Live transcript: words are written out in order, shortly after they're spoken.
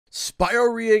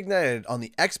Spyro Reignited on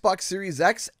the Xbox Series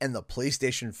X and the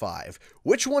PlayStation 5.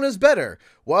 Which one is better?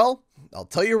 Well, I'll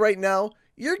tell you right now,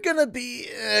 you're gonna be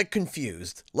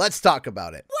confused. Let's talk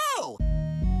about it. Whoa!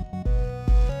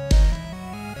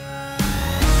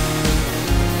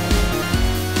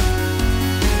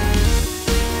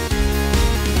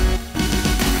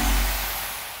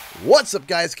 What's up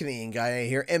guys, Canadian Guy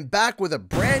here, and back with a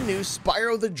brand new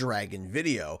Spyro the Dragon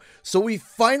video. So we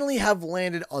finally have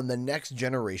landed on the next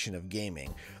generation of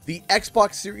gaming. The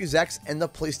Xbox Series X and the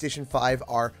PlayStation 5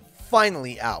 are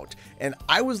finally out, and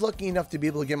I was lucky enough to be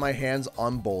able to get my hands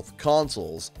on both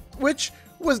consoles, which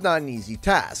was not an easy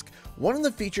task. One of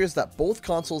the features that both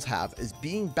consoles have is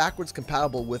being backwards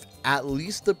compatible with at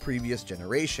least the previous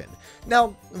generation.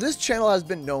 Now, this channel has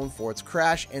been known for its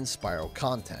Crash and Spyro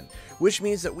content, which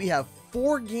means that we have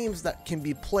 4 games that can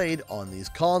be played on these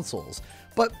consoles.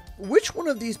 But which one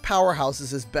of these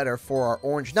powerhouses is better for our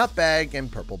orange nutbag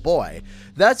and purple boy?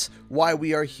 That's why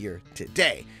we are here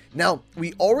today. Now,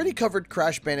 we already covered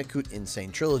Crash Bandicoot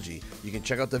Insane Trilogy. You can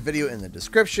check out the video in the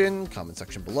description, comment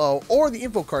section below, or the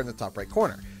info card in the top right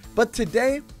corner. But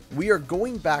today, we are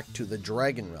going back to the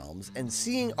Dragon Realms and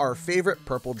seeing our favorite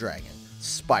purple dragon,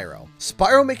 Spyro.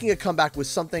 Spyro making a comeback was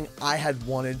something I had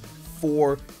wanted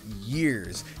for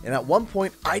years, and at one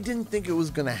point, I didn't think it was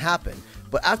gonna happen.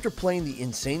 But after playing the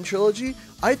Insane Trilogy,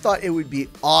 I thought it would be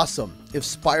awesome if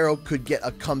Spyro could get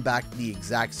a comeback the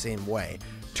exact same way.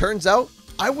 Turns out,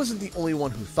 I wasn't the only one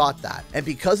who thought that, and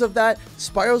because of that,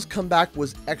 Spyro's comeback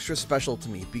was extra special to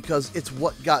me because it's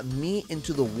what got me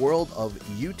into the world of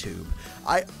YouTube.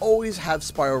 I always have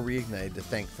Spyro Reignited to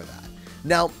thank for that.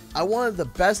 Now, I wanted the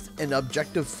best and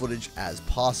objective footage as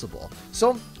possible,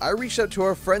 so I reached out to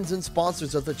our friends and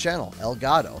sponsors of the channel,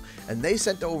 Elgato, and they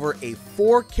sent over a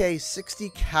 4K 60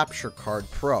 Capture Card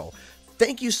Pro.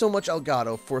 Thank you so much,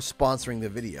 Elgato, for sponsoring the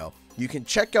video. You can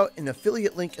check out an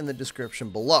affiliate link in the description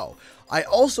below. I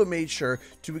also made sure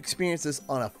to experience this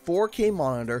on a 4K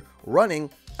monitor running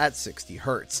at 60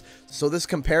 Hz. So this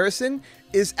comparison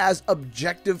is as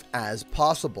objective as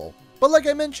possible. But like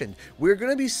I mentioned, we're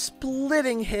going to be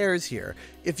splitting hairs here.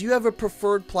 If you have a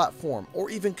preferred platform or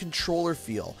even controller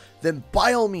feel, then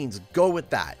by all means go with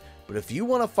that. But if you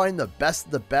want to find the best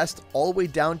of the best all the way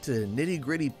down to the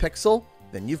nitty-gritty pixel,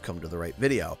 then you've come to the right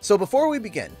video. So before we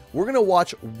begin, we're going to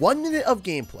watch 1 minute of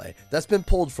gameplay that's been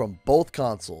pulled from both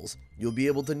consoles. You'll be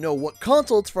able to know what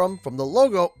console it's from the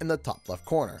logo in the top left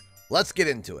corner. Let's get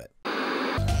into it.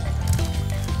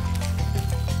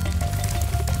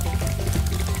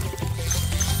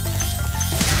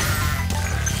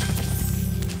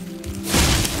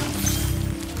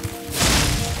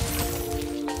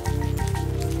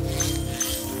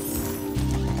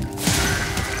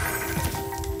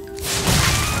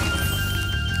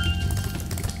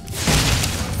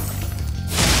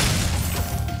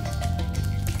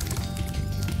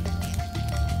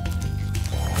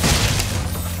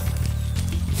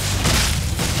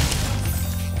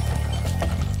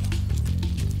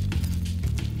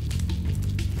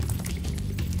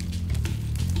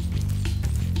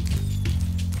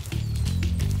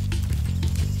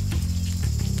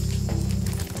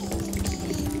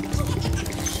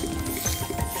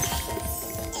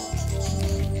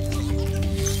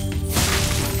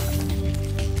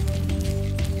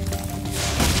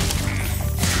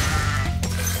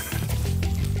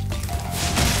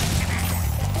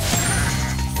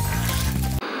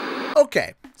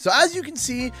 Okay, so as you can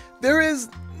see, there is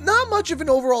not much of an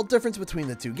overall difference between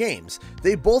the two games.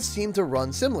 They both seem to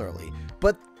run similarly,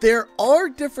 but there are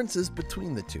differences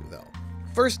between the two though.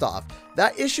 First off,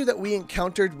 that issue that we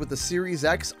encountered with the Series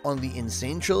X on the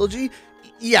Insane Trilogy,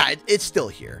 yeah, it's still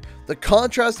here. The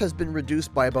contrast has been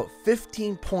reduced by about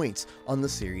 15 points on the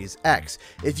Series X.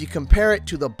 If you compare it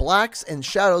to the blacks and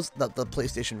shadows that the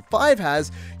PlayStation 5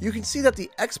 has, you can see that the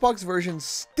Xbox version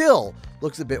still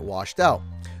looks a bit washed out.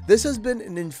 This has been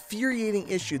an infuriating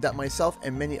issue that myself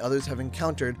and many others have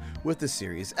encountered with the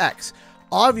Series X.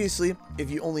 Obviously, if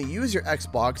you only use your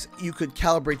Xbox, you could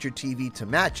calibrate your TV to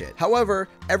match it. However,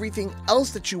 everything else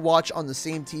that you watch on the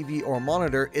same TV or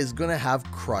monitor is going to have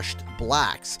crushed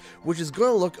blacks, which is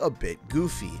going to look a bit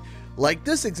goofy. Like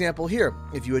this example here,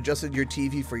 if you adjusted your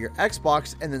TV for your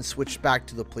Xbox and then switched back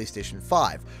to the PlayStation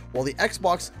 5. While the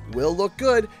Xbox will look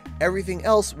good, everything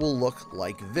else will look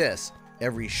like this.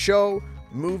 Every show,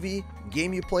 movie,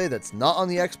 game you play that's not on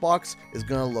the Xbox is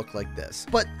gonna look like this.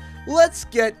 But let's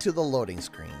get to the loading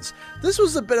screens. This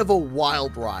was a bit of a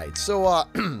wild ride, so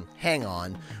hang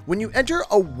on. When you enter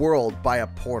a world by a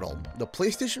portal, the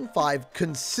PlayStation 5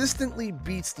 consistently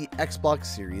beats the Xbox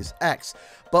Series X,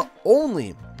 but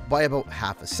only by about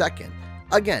half a second.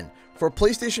 Again, For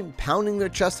PlayStation pounding their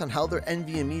chest on how their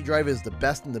NVMe drive is the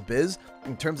best in the biz,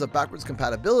 in terms of backwards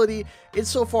compatibility, it's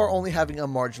so far only having a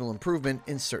marginal improvement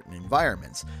in certain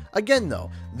environments. Again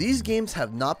though, these games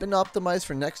have not been optimized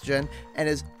for next gen and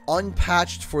is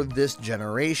unpatched for this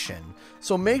generation,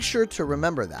 so make sure to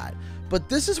remember that. But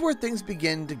this is where things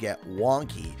begin to get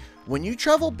wonky. When you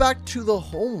travel back to the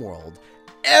homeworld,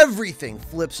 everything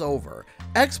flips over.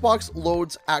 Xbox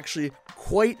loads actually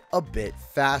quite a bit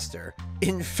faster.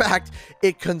 In fact,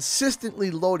 it consistently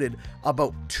loaded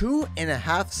about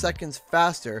 2.5 seconds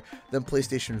faster than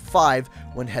PlayStation 5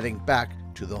 when heading back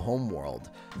to the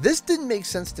homeworld. This didn't make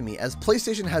sense to me as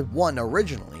PlayStation had won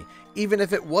originally, even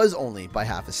if it was only by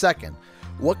half a second.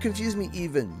 What confused me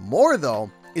even more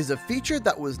though is a feature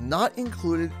that was not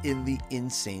included in the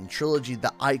Insane Trilogy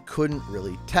that I couldn't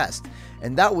really test,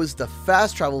 and that was the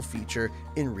fast travel feature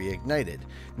in Reignited.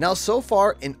 Now so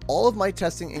far in all of my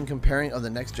testing and comparing of the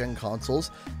next gen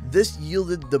consoles, this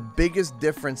yielded the biggest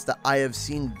difference that I have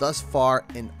seen thus far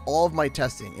in all of my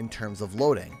testing in terms of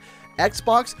loading.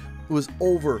 Xbox was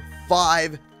over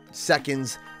 5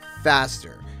 seconds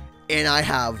faster, and I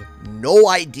have no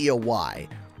idea why.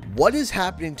 What is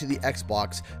happening to the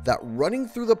Xbox that running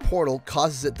through the portal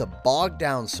causes it to bog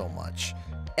down so much?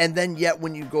 And then yet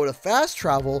when you go to fast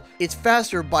travel, it's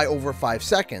faster by over 5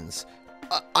 seconds.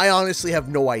 I honestly have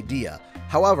no idea.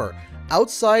 However,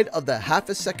 outside of the half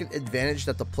a second advantage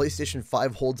that the PlayStation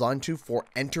 5 holds onto for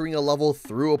entering a level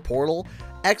through a portal,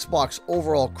 Xbox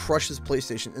overall crushes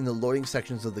PlayStation in the loading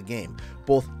sections of the game,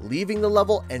 both leaving the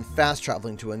level and fast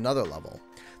traveling to another level.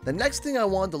 The next thing I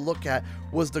wanted to look at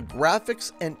was the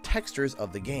graphics and textures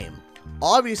of the game.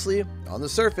 Obviously, on the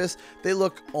surface, they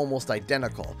look almost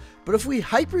identical, but if we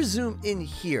hyper zoom in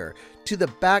here to the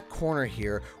back corner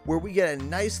here, where we get a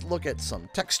nice look at some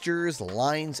textures,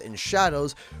 lines, and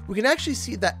shadows, we can actually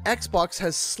see that Xbox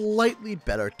has slightly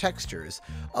better textures.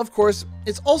 Of course,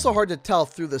 it's also hard to tell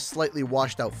through the slightly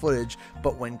washed out footage,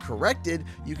 but when corrected,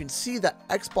 you can see that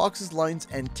Xbox's lines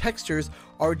and textures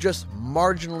are just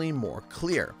marginally more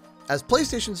clear, as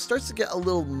PlayStation starts to get a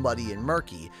little muddy and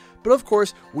murky. But of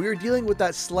course, we are dealing with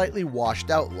that slightly washed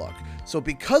out look. So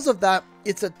because of that,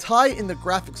 it's a tie in the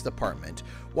graphics department.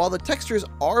 While the textures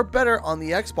are better on the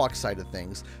Xbox side of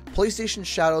things, PlayStation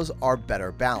shadows are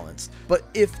better balanced. But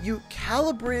if you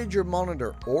calibrated your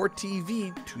monitor or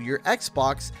TV to your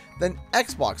Xbox, then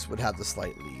Xbox would have the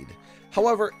slight lead.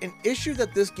 However, an issue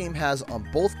that this game has on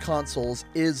both consoles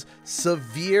is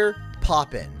severe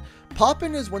pop-in.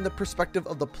 Pop-in is when the perspective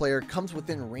of the player comes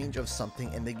within range of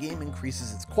something and the game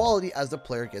increases its quality as the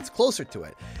player gets closer to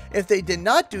it. If they did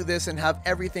not do this and have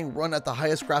everything run at the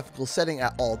highest graphical setting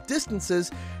at all distances,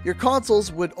 your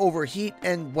consoles would overheat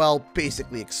and, well,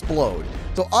 basically explode.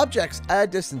 So objects at a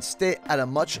distance stay at a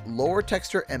much lower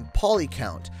texture and poly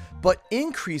count, but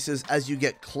increases as you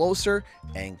get closer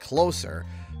and closer.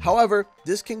 However,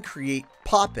 this can create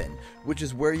pop-in, which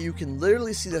is where you can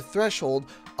literally see the threshold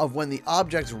of when the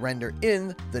objects render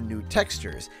in the new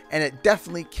textures, and it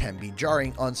definitely can be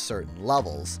jarring on certain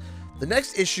levels. The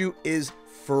next issue is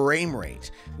frame rate.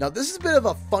 Now this is a bit of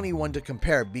a funny one to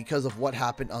compare because of what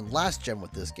happened on last gen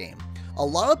with this game. A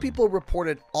lot of people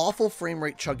reported awful frame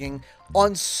rate chugging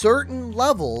on certain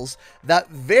levels that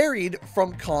varied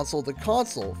from console to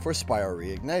console for Spyro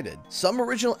Reignited. Some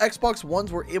original Xbox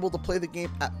Ones were able to play the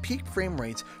game at peak frame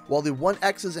rates, while the One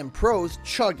X's and Pros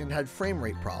chugged and had frame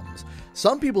rate problems.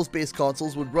 Some people's base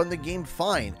consoles would run the game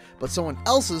fine, but someone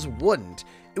else's wouldn't.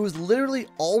 It was literally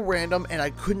all random and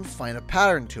I couldn't find a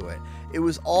pattern to it. It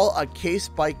was all a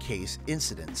case-by-case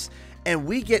incidence. And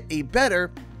we get a better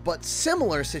but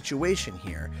similar situation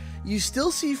here. You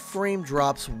still see frame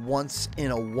drops once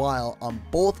in a while on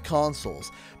both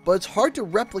consoles, but it's hard to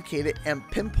replicate it and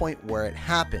pinpoint where it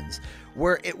happens.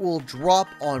 Where it will drop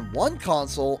on one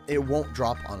console, it won't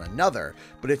drop on another.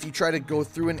 But if you try to go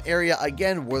through an area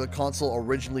again where the console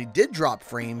originally did drop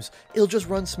frames, it'll just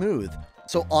run smooth.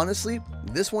 So honestly,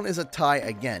 this one is a tie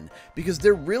again, because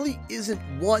there really isn't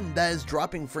one that is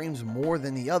dropping frames more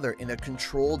than the other in a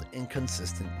controlled and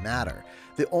consistent manner.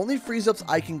 The only freeze-ups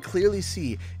I can clearly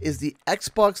see is the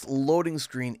Xbox loading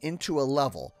screen into a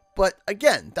level, but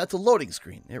again, that's a loading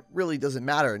screen. It really doesn't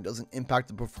matter and doesn't impact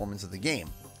the performance of the game.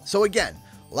 So again,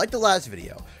 like the last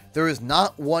video, there is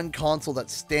not one console that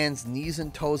stands knees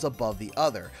and toes above the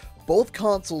other. Both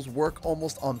consoles work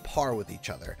almost on par with each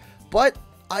other, but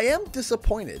I am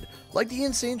disappointed. Like the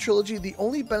Insane Trilogy, the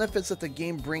only benefits that the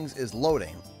game brings is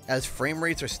loading. as frame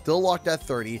rates are still locked at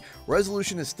 30,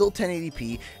 resolution is still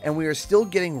 1080p, and we are still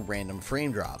getting random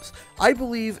frame drops. I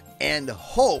believe and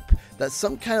hope that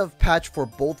some kind of patch for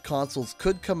both consoles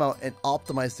could come out and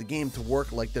optimize the game to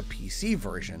work like the PC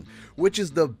version, which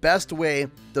is the best way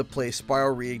to play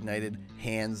Spyro Reignited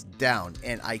hands down,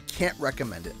 and I can't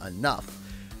recommend it enough.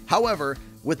 However,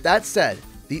 with that said,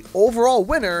 the overall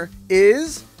winner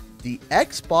is the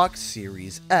Xbox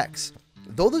Series X.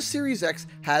 Though the Series X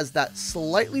has that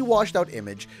slightly washed out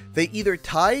image, they either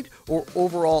tied or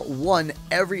overall won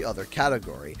every other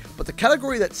category. But the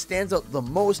category that stands out the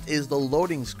most is the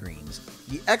loading screens.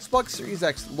 The Xbox Series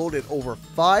X loaded over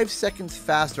 5 seconds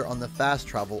faster on the fast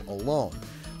travel alone.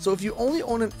 So if you only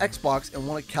own an Xbox and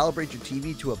want to calibrate your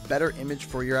TV to a better image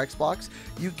for your Xbox,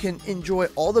 you can enjoy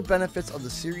all the benefits of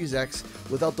the Series X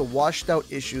without the washed out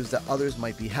issues that others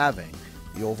might be having.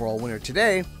 The overall winner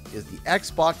today is the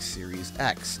Xbox Series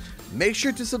X. Make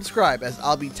sure to subscribe as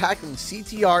I'll be tackling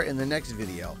CTR in the next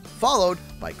video, followed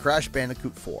by Crash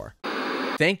Bandicoot 4.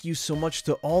 Thank you so much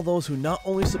to all those who not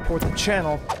only support the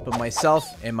channel, but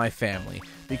myself and my family.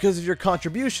 Because of your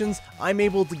contributions, I'm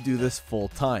able to do this full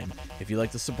time. If you'd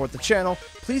like to support the channel,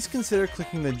 please consider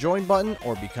clicking the join button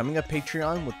or becoming a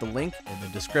Patreon with the link in the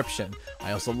description.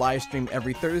 I also live stream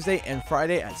every Thursday and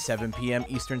Friday at 7 p.m.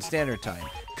 Eastern Standard Time.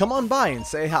 Come on by and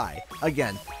say hi.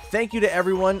 Again, thank you to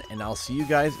everyone, and I'll see you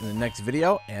guys in the next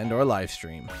video and or live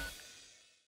stream.